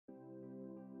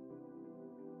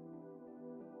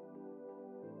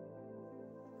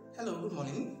Hello, good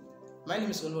morning. My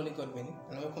name is Oluwole Godwin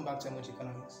and welcome back to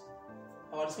Econometrics.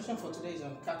 Our discussion for today is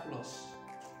on calculus.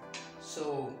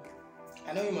 So,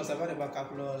 I know you must have heard about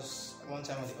calculus one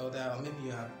time or the other, or maybe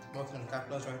you are working on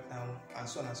calculus right now, and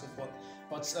so on and so forth.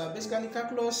 But basically,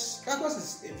 calculus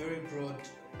is very broad.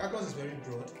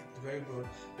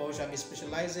 But we shall be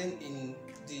specializing in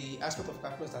the aspect of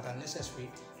calculus that are necessary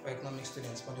for economic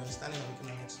students for the understanding of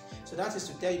economics. So that is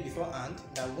to tell you beforehand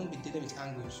that we won't be dealing with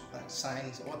angles, like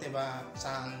sines, whatever,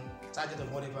 tan, tangent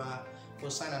of whatever,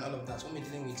 cosine and all of that. We won't be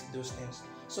dealing with those things.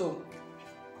 So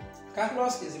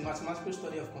calculus is a mathematical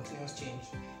study of continuous change.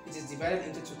 It is divided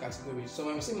into two categories. So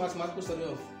when we say mathematical study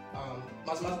of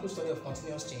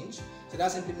continuous change, so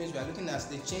that simply means we are looking at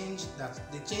the change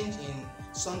in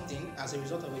something as a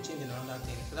result of a change in another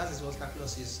thing. So that is what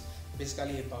calculus is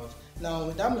basically about. Now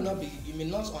that may not be, you may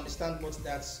not understand what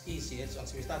that is yet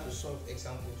until we start to solve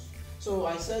examples. So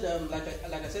I said, like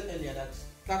I said earlier, that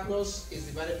calculus is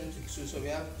divided into two. So we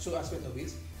have two aspects of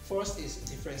it. First is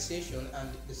differentiation, and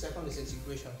the second is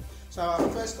integration. So our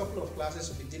first couple of classes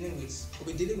we'll be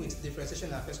dealing with differentiation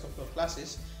in our first couple of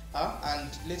classes, and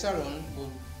later on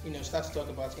we'll start to talk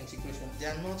about integration. They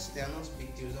are not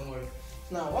big deals, don't worry.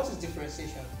 Now, what is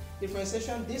differentiation?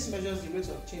 Differentiation, this measures the rate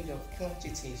of change of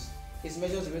quantities. It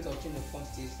measures the rate of change of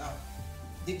quantities. Now,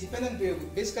 the dependent variable,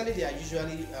 basically they are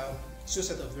usually two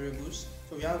sets of variables.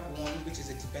 So we have one which is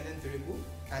a dependent variable,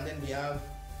 and then we have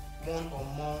one or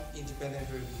more independent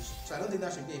variables. So I don't think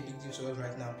that should be a big deal to us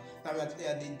right now. Now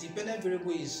the dependent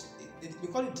variable is, we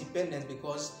call it dependent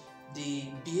because the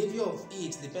behavior of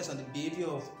it depends on the behavior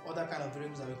of other kind of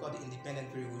variables that we call the independent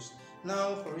variables.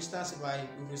 Now, for instance,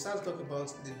 if we start to talk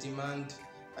about the demand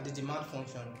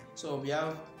function, so we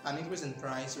have an increase in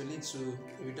price will lead to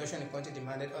a reduction in quantity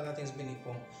demanded, other things being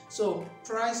equal. So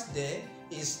price there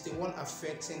is the one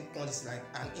affecting quantity, like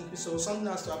an increase. So something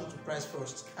has to happen to price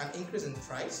first. An increase in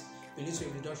price will lead to a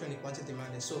reduction in quantity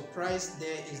demanded. So price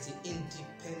there is the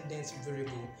independent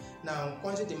variable. Now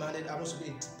quantity demanded happens to be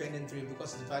a dependent variable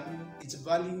because its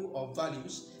value or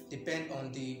values depend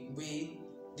on the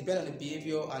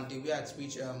behavior and the way at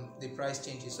which the price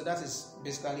changes. So that is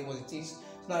basically what it is.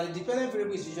 Now the dependent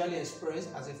variable is usually expressed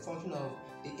as a function of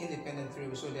the independent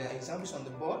variable. So there are examples on the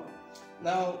board.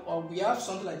 Now we have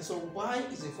something like this. So y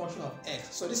is a function of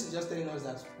x. So this is just telling us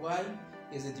that y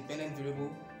is a dependent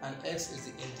variable and x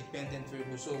is the independent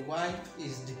variable. So y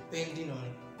is depending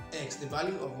on x. The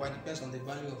value of y depends on the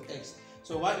value of x.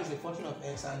 So y is a function of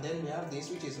x, and then we have this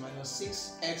which is minus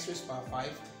 6x raised to the power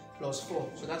 5 plus 4.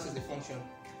 So that is the function.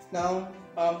 Now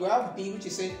we have b, which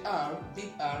is saying r. Big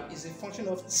R is a function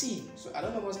of t. So I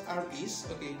don't know what r is.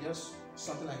 Okay, just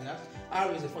something like that.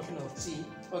 R is a function of t.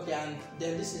 Okay, and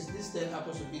then this then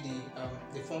happens to be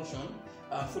the function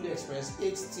fully expressed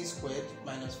 8t squared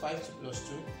minus 5t plus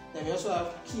 2. Then we also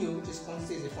have q, which is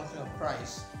quantity, is a function of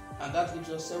price, and that gives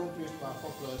us 7p raised to the power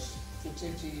 4 plus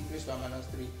 15t raised to the power minus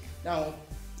 3. Now,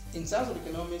 in terms of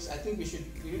economics, I think we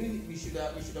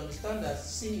should understand that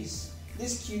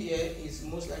this Q here is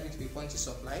most likely to be quantity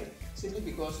supplied, simply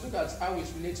because look at how it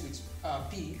relates with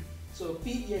P. So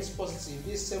P here is positive.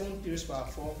 This 7p raised to the power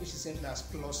 4, which is same as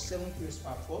plus 7p raised to the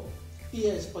power 4. P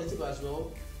here is positive as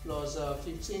well, plus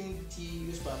 15t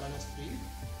raised to the power minus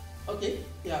 3. Okay,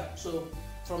 yeah. So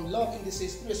from log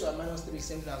indices, 3 raised to the power minus 3 is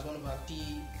same as 1 over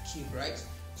P cube, right?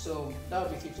 So that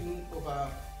would be 15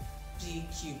 over P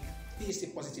cube. P is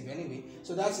still positive anyway,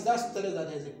 so that's to tell us that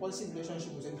there is a positive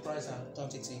relationship between price and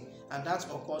quantity, and that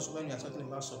occurs when we are talking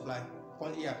about supply.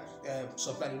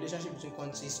 Supply, the relationship between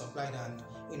quantity supplied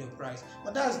and price.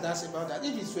 But that's about that.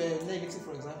 If it were negative,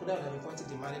 for example, that would have been quantity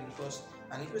demanded because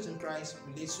an increase in price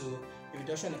will lead to a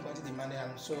reduction in quantity demanded,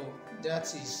 and so that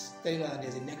is telling us that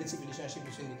there's a negative relationship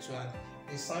between the two, and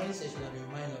the sign should have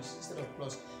been minus instead of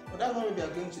plus. But that's not what we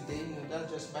are doing today.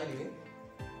 That's just by the way.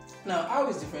 Now, how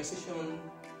is differentiation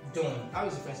done?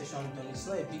 It's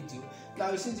not a big deal.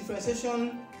 Now you see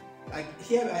differentiation, like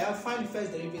here I have find the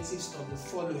first derivatives of the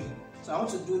following. So I want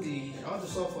to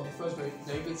solve for the first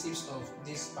derivatives of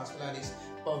this particular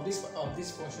of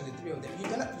this function, the three of them.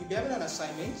 You'll be having an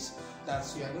assignment that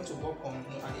you are going to work on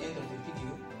at the end of the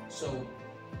video. So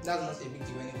that's not a big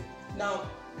deal anyway. Now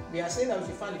we are saying that we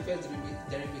should find the first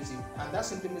derivative, and that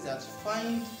simply means that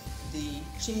find the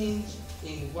change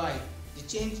in y, the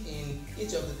change in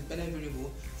each of the dependent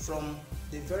variable from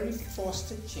the very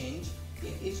first change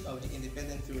in each of the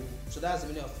independent variable. So that's the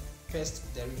meaning of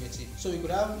first derivative. So we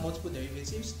could have multiple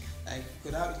derivatives, and you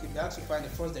could be asked to find the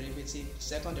first derivative, the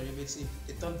second derivative,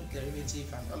 the third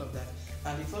derivative, and all of that.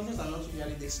 And the functions are not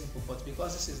usually this simple, but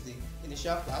because this is the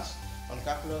initial class on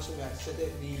calculus, so we have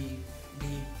decided we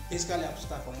basically have to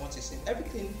start from what is in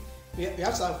everything we have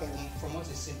to start from what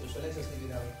is simple, so let's just leave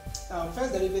it that way. Now,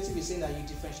 first derivative is saying that you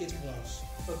differentiate once.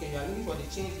 Okay, you are looking for the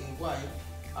change in y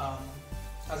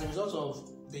as a result of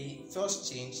the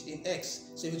first change in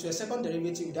x. So if it were a second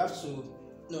derivative, you'd have to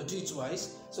do it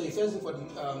twice. So you first look for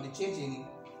the change in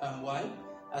y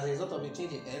as a result of the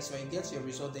change in x. When you get your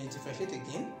result, then you differentiate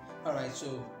again. Alright, so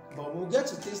but we'll get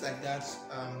to things like that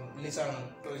later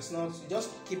on. So it's not, you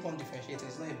just keep on differentiating,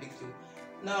 it's not a big deal.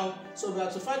 Now, so we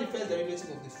have to find the first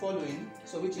derivative of the following,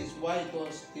 so which is y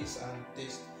equals this and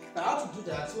this. Now, how to do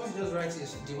that? What you just write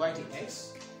is dy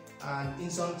dx, and in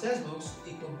some textbooks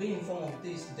it could be in form of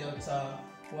this delta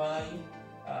y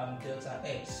delta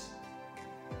x.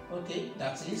 Okay,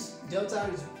 that is delta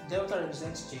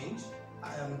represents change.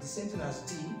 The same thing as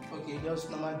d. Okay, just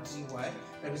normal dy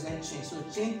represents change. So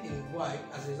change in y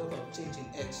as a result of change in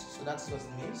x. So that's what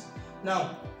it means.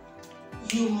 Now,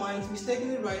 you might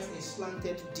mistakenly write a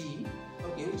slanted d,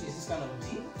 okay, which is this kind of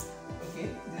d, okay,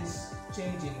 this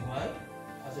change in y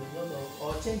as a result of,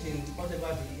 or change in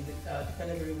whatever the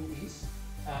dependent variable is,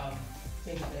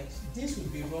 change in x. This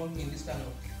would be wrong in this kind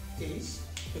of case,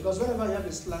 because whenever you have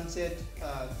a slanted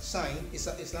sign, it's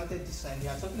a slanted sign, you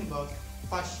are talking about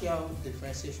partial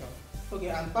differentiation. Okay,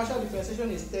 and partial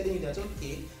differentiation is telling you that,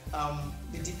 okay,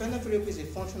 the dependent variable is a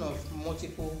function of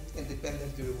multiple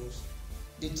independent variables.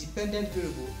 The dependent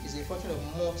variable is a function of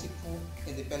multiple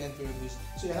independent variables.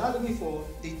 So you're now looking for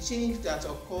the change that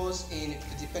occurs in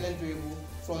the dependent variable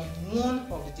from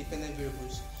one of the dependent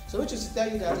variables. So which is to tell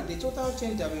you that the total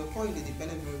change that will occur in the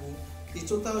dependent variable, the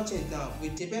total change now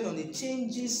will depend on the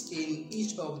changes in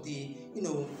each of the, in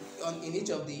each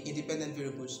of the independent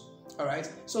variables. All right.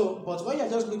 So, but when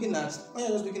you're just looking at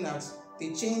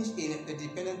the change in the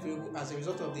dependent variable as a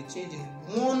result of the change in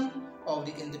one of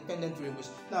the independent variables.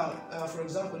 Now, for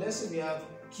example, let's say we have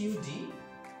QD.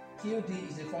 QD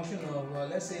is a function of,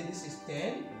 let's say this is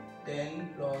 10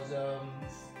 plus, no,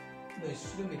 it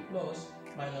shouldn't be plus,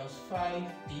 minus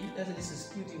 5p. Let's say this is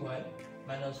QDY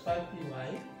minus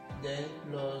 5py, then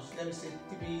plus, let me say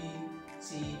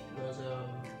 3t plus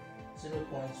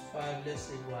 0.5, let's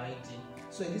say yd.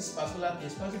 So in this particular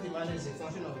case, quantity demanded is a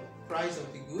function of price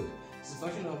of the good, it's a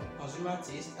function of consumer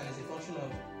taste, and it's a function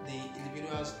of the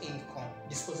individual's income,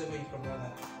 disposable income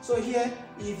rather. So here,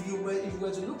 if you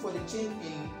were to look for the change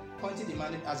in quantity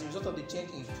demanded as a result of the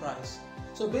change in price,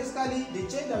 so basically the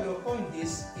change that will occur in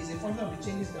this is a function of the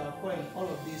changes that occur in all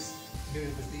of these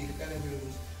variables, the independent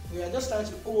variables. We are just trying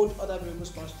to hold other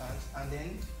variables constant and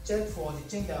then check for the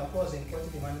change that occurs in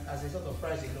quantity demanded as a result of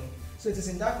price alone. So it is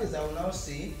in that case that we'll now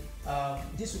say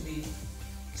this will be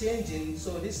changing,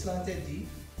 so this slanted d,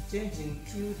 change in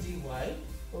QDY,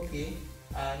 okay,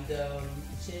 and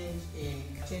change in,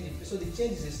 so the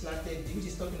change is a slanted d,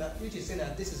 which is saying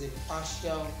that this is a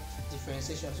partial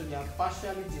differentiation. So we are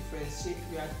partially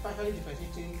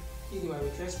differentiating QDY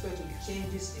with respect to the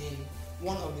changes in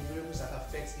one of the variables that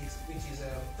affects it, which is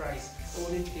price,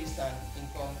 holding taste and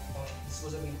income, or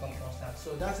disposable income constant.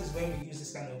 So that is when we use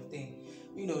this kind of thing.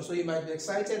 So you might be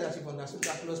excited that you've understood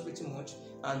calculus pretty much,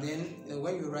 and then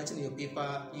when you're writing your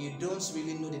paper, you don't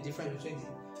really know the difference between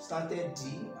the slanted d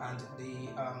and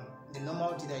the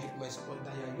normal d that you're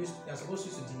supposed to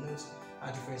use to denote a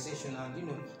differentiation.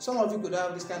 And some of you could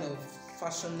have this kind of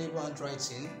fashionable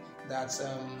handwriting that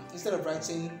instead of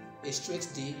writing a straight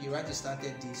D, you write a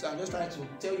slanted D. So I'm just trying to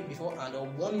tell you beforehand or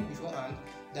warn you beforehand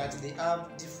that they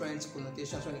have different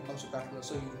connotations when it comes to calculus.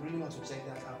 So you really want to check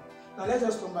that out. Now let's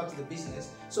just come back to the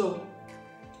business. So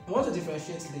we want to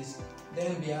differentiate this.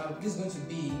 Then we have this is going to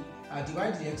be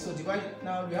divide dx. So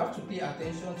now we have to pay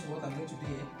attention to what I'm going to do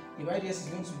here. Divide dx is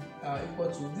going to equal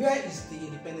to, where is the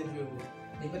independent variable?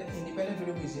 The independent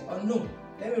variable is here. Oh no,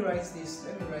 let me write this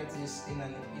in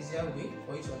an easier way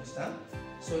for you to understand.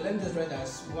 So let me just write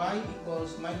as y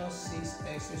equals minus 6x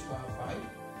raised to the power 5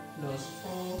 plus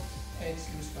 4x raised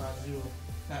to the power 0.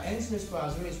 Now x raised to the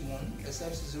power 0 is 1,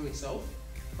 except 0 itself.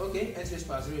 Okay, x raised to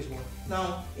the power 0 is 1.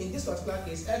 Now in this particular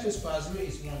case, x raised to the power 0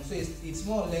 is 1. So it's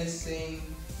more or less saying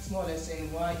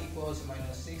y equals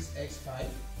minus 6x5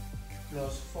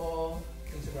 plus 4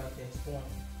 into brackets 1.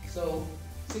 So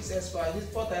 6x5, this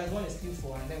 4 times 1 is still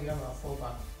 4, and then we have our 4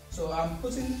 back. So I'm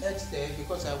putting x there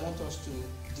because I want us to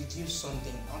deduce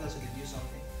something.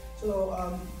 So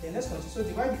the next one, so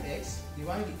divide the x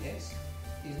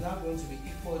is now going to be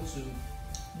equal to,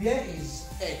 where is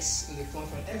x in the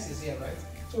function? X is here, right?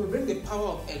 So we bring the power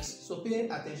of x. So pay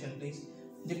attention, please.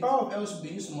 The power of x will be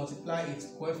used to multiply its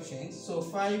coefficients. So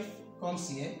 5 comes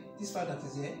here, this 5 that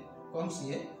is here comes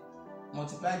here,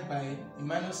 multiplied by the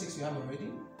minus 6 we have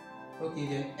already. Okay,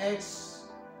 then x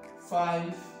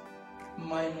 5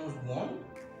 minus 1,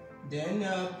 then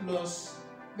plus,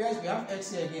 whereas we have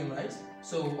x here again, right?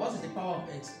 So what is the power of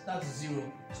x? That's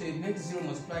 0. So you make 0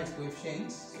 multiply its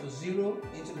coefficients. So 0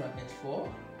 into bracket 4.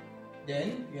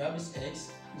 Then you have this x,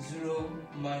 0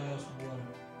 minus 1.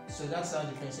 So that's how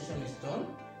differentiation is done.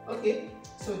 Okay,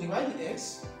 so divide the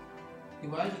x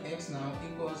now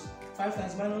equals 5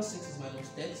 times minus 6 is minus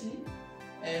 30.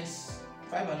 X,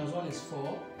 5 minus 1 is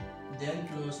 4. Then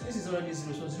plus, this is already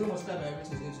 0, so 0 multiplied by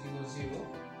everything is going to give us 0.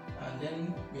 And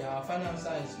then our final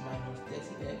answer is minus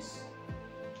 30x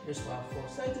raised to the power 4.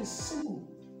 So it is simple,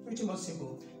 pretty much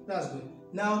simple. That's good.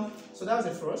 Now, so that's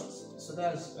the first. So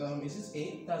that's is this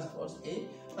A? That's the first A.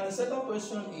 Now the second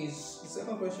question is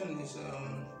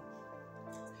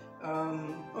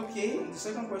okay. The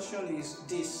second question is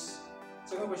this.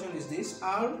 Second question is this.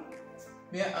 R,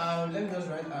 where R, let me just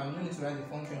write R. No need to write the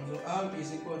function. So R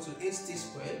is equal to 8t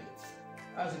squared.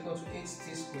 R is equal to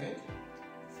 8t squared.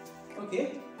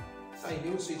 Okay. I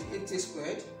use it 8t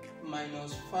squared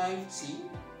minus 5t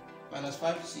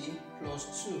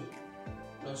plus 2.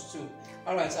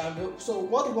 Alright, so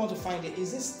what we want to find here,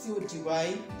 is this still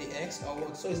dy dx or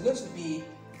what? So it's going to be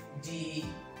the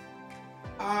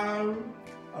r,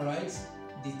 alright,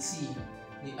 dt,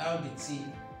 the r dt.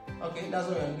 Okay, that's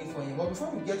what we're looking for here. But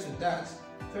before we get to that,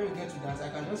 I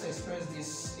can just express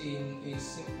this in a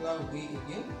simpler way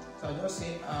again. So I'll just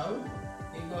say r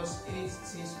equals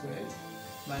 8t squared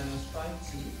minus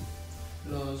 5t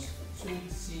plus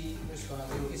 2t raised to the power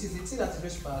 0. It is the t that is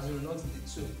raised to the power 0, not the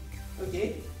 2.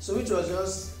 Okay, so which was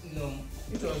just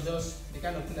the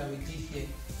kind of thing that we did here,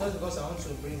 just because I want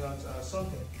to bring out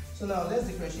something. So now let's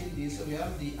differentiate this. So we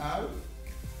have the r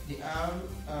dt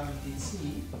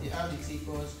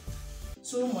equals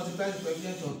 2 multiplied the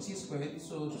coefficient of t squared,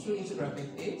 so 2 into bracket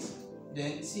 8,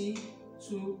 then t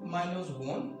 2 minus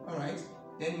 1, alright,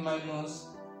 then minus,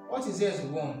 what is here is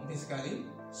 1 basically,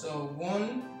 so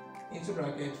 1 into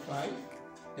bracket 5,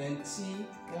 then t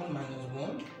 1 minus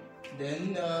 1,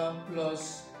 then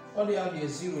plus, what do you have here?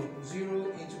 0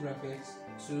 into bracket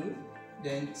 2,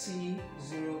 then t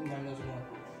 0 minus 1.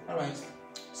 Alright,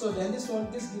 so then this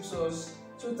gives us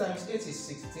 2 times 8 is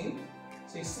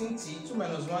 16t, 2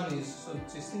 minus 1 is, so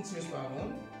 16t raised to the power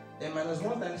 1, then minus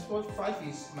 1 times 5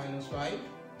 is minus 5,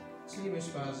 t raised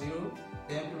to the power 0,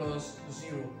 then plus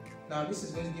 0. Now this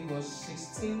is going to give us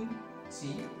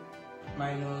 16t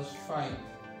minus 5.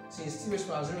 Since t raised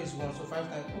to the power 0 is 1, so 5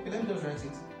 times, okay, let me just write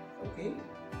it. Okay,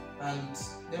 and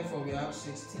therefore we have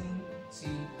 16t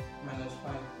minus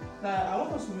 5. Now I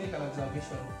want us to make an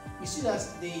observation. You see that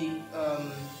the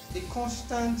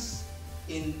constants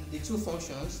in the two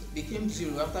functions became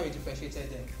 0 after we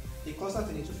differentiated them. The constant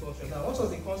in the two functions. Now what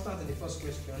was the constant in the first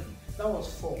question? That was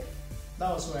 4.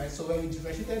 That was right. So when we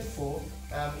differentiated 4,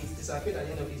 it disappeared at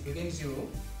the end of it. It became 0.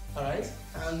 Alright,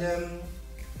 and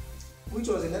which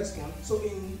was the next one? So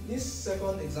in this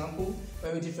second example,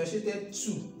 when we differentiated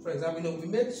 2, for example, we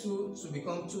made 2 to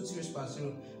become 2t raised to the power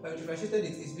 0. When we differentiated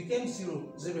it, it became 0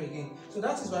 again. So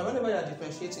that is why whenever you are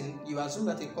differentiating, you assume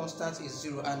that a constant is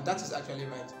 0, and that is actually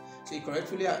right. So you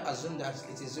correctly assume that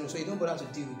it is 0, so you don't bother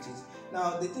to deal with it.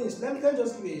 Now the thing is, let me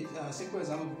just give a simple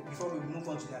example before we move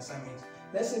on to the assignment.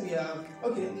 Let's say we have,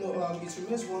 it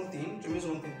remains one thing.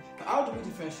 How do we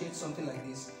differentiate something like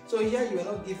this? So here you are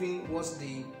not giving what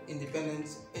the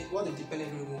dependent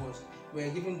variable was. We are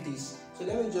giving this. So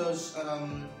let me just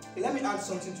let me add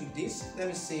something to this. Let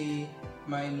me say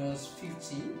minus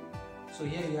 50. So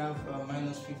here you have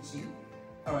minus 50.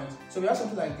 All right. So we have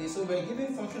something like this. So we are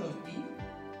giving function of p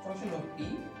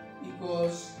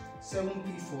equals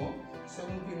 7p4,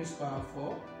 7p raised to the power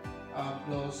 4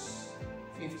 plus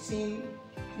 15p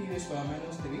raised to the power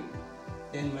minus 3,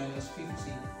 then minus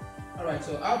 50. Alright,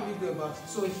 so how do we go about it?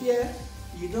 So here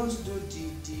you don't do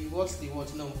the what.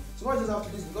 No. So what you just have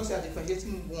to do is, because you are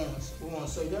differentiating once,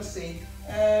 so you just say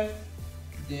f,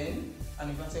 then an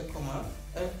inverted comma,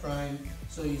 f prime.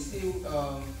 So you see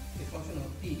the function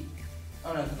of p.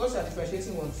 Alright, because you are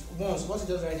differentiating once, what you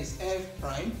just write is f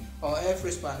prime or f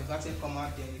raised by an inverted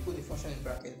comma, then you put the function in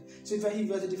bracket. So if you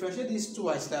were to differentiate these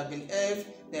twice, that have been f,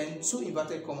 then 2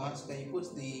 inverted commas, then you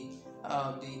put the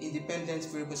independent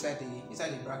variable inside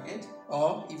the bracket.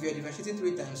 Or if you are differentiating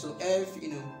 3 times, so f,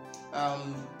 3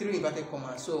 inverted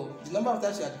commas. So the number of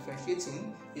times you are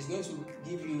differentiating is going to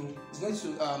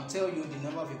tell you the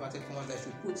number of inverted commas that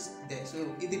you put there. So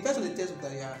it depends on the text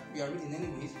that you are reading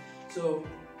anyways. So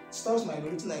stuff might be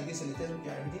written like this in the textbook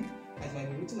you are reading, and it might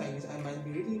be written like this, and it might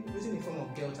be written in form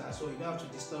of delta, so you don't have to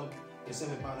disturb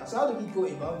yourself about that. So how do we go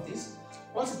about this?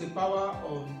 What is the power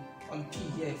on p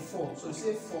here? 4. So you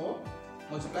say 4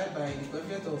 multiplied by the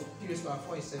coefficient of p raised to the power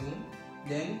 4 is 7,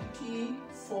 then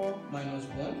p4 minus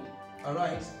 1,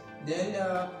 alright, then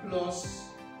plus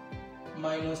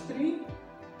minus 3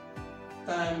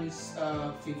 times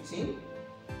 15.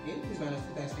 Okay, this is minus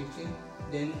 3 times 15.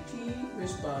 Then p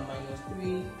raised to power minus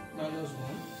 3 minus 1.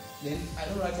 Then I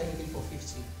don't write anything for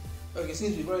 50. Okay,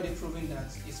 since we've already proven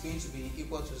that it's going to be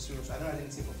equal to 0, so I don't write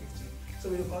anything for 50. So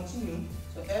we will continue.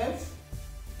 So f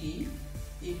e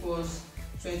equals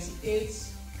 28,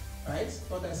 right?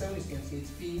 4 times 7 is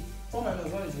 28. P 4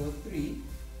 minus 1 is what? 3.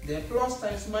 Then plus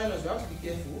times minus, we have to be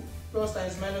careful. Plus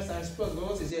times minus times plus,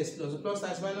 what is here is plus. So plus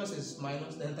times minus is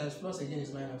minus, then times plus again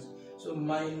is minus. So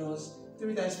minus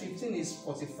 3 times 15 is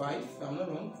 45, if I'm not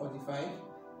wrong, 45.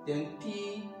 Then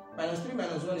p minus 3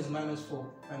 minus 1 is minus 4,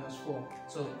 minus 4.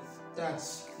 So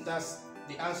that's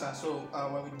the answer. So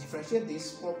when we differentiate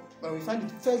this, when we find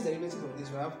the first derivative of this,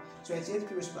 we have 28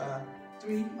 p raised to power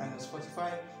 3 minus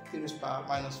 45 p raised to power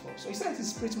minus 4. So you said it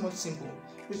is pretty much simple.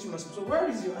 So where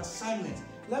is your assignment?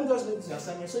 Let me just look at your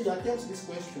assignment. So you attempt this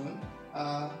question.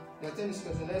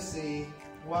 Let's say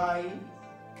y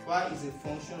is a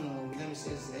function of, let me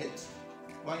say z.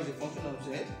 Y is a function of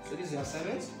z. So this is your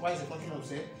assignment. Y is a function of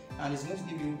z, and it's going to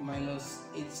give you minus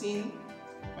 18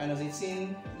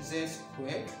 z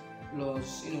squared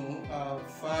plus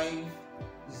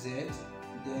 5z,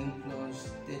 then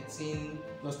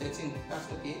plus 13. That's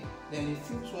okay. Then the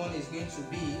fifth one is going to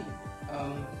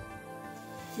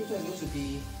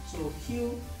be so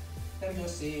q. Let me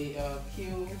just say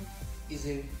q is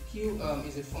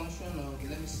a function of,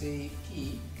 let me say,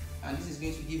 p, and this is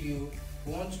going to give you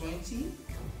 120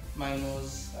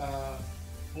 minus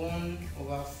 1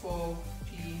 over 4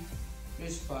 p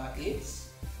raised to power 8,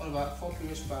 1 over 4 p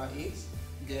raised to power 8,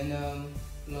 then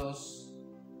plus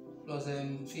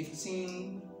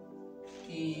 15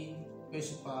 p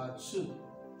raised to power 2.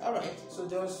 All right, so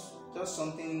just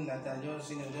something that I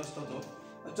just thought of.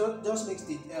 Just make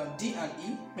the D and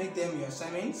E, make them your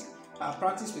assignments,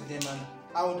 practice with them, and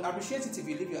I would appreciate it if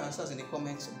you leave your answers in the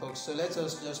comments box. So let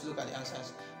us just look at the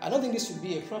answers. I don't think this should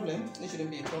be a problem. This shouldn't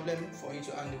be a problem for you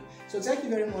to handle. So thank you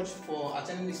very much for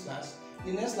attending this class.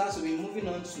 The next class will be moving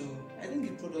on to, I think, the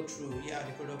product rule. Yeah,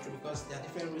 the product rule, because there are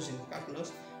different rules in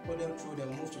calculus. Product rule, they'll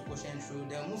move to quotient rule,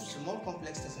 they'll move to more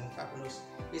complex things in calculus.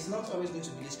 It's not always going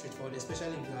to be this straightforward,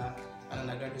 especially if you are an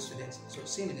undergraduate student. So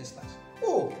see you in the next class.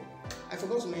 Oh, I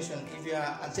forgot to mention, if you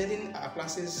are attending our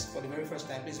classes for the very first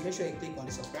time, please make sure you click on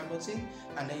the subscribe button,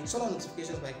 and then you turn on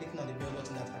notifications by clicking on the bell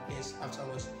button that appears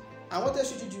afterwards. And what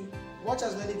else should you do? Watch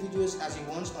as many videos as you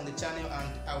want on the channel and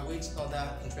await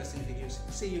other interesting videos.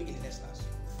 See you in the next class.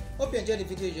 Hope you enjoyed the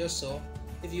video you just saw.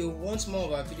 If you want more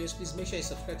of our videos, please make sure you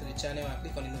subscribe to the channel and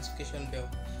click on the notification bell.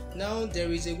 Now, there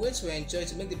is a way to enjoy,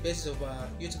 to make the best of our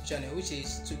YouTube channel, which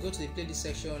is to go to the playlist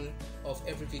section of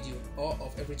every video or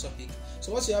of every topic.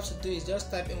 So what you have to do is just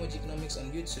type Economics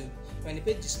on YouTube. When the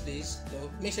page displays,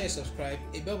 make sure you subscribe.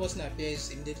 A bell button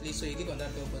appears immediately, so you click on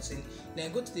that bell button.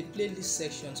 Then go to the playlist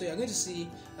section. So you are going to see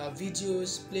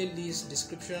videos, playlist,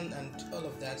 description, and all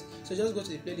of that. So just go to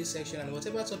the playlist section, and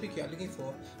whatever topic you are looking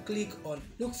for,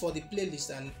 look for the playlist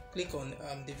and click on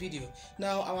the video.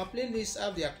 Now, our playlists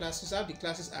have the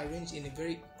classes arranged in a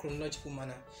very chronological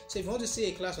manner. So if you want to see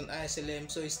a class on ISLM,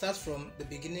 so it starts from the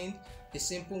beginning, the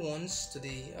simple ones to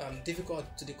the difficult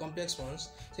to the complex ones.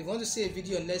 So if you want to see a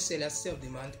video on, let's say, elasticity of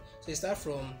demand, so you start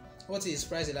from what is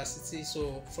price elasticity,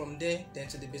 so from there then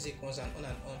to the basic ones, and on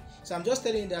and on. So I'm just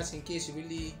telling you that in case you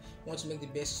really want to make the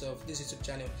best of this YouTube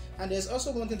channel. And there's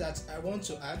also one thing that I want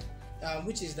to add,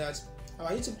 which is that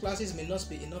our YouTube classes may not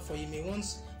be enough for you.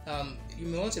 You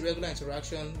may want a regular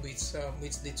interaction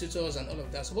with the tutors and all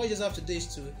of that. So what you just have to do is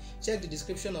to check the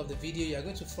description of the video. You are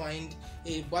going to find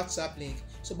a WhatsApp link.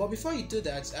 So but before you do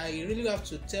that, I really have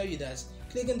to tell you that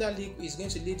clicking that link is going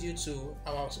to lead you to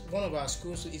one of our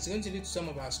schools. It's going to lead to some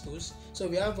of our schools. So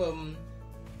we have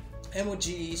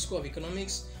MOGE School of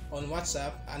Economics on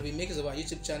WhatsApp, and we make use of our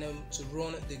YouTube channel to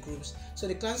run the groups. So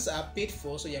the classes are paid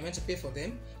for, so you're meant to pay for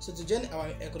them. So to join our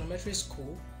Econometrics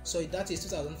school, so that is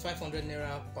 2,500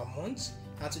 naira per month,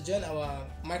 and to join our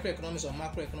Microeconomics or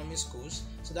Macroeconomics schools,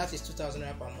 so that is 2,000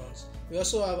 naira per month. We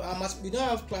also have we don't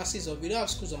have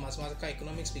schools of mathematical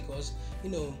economics, because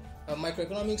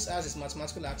Microeconomics has its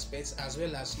mathematical aspects as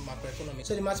well as macroeconomics.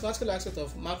 So the mathematical aspect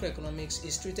of macroeconomics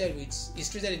is treated in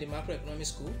the macroeconomics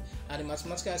school, and the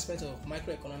mathematical aspect of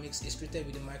microeconomics is treated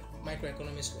with the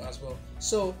microeconomics school as well.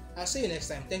 So I'll see you next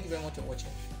time. Thank you very much for watching.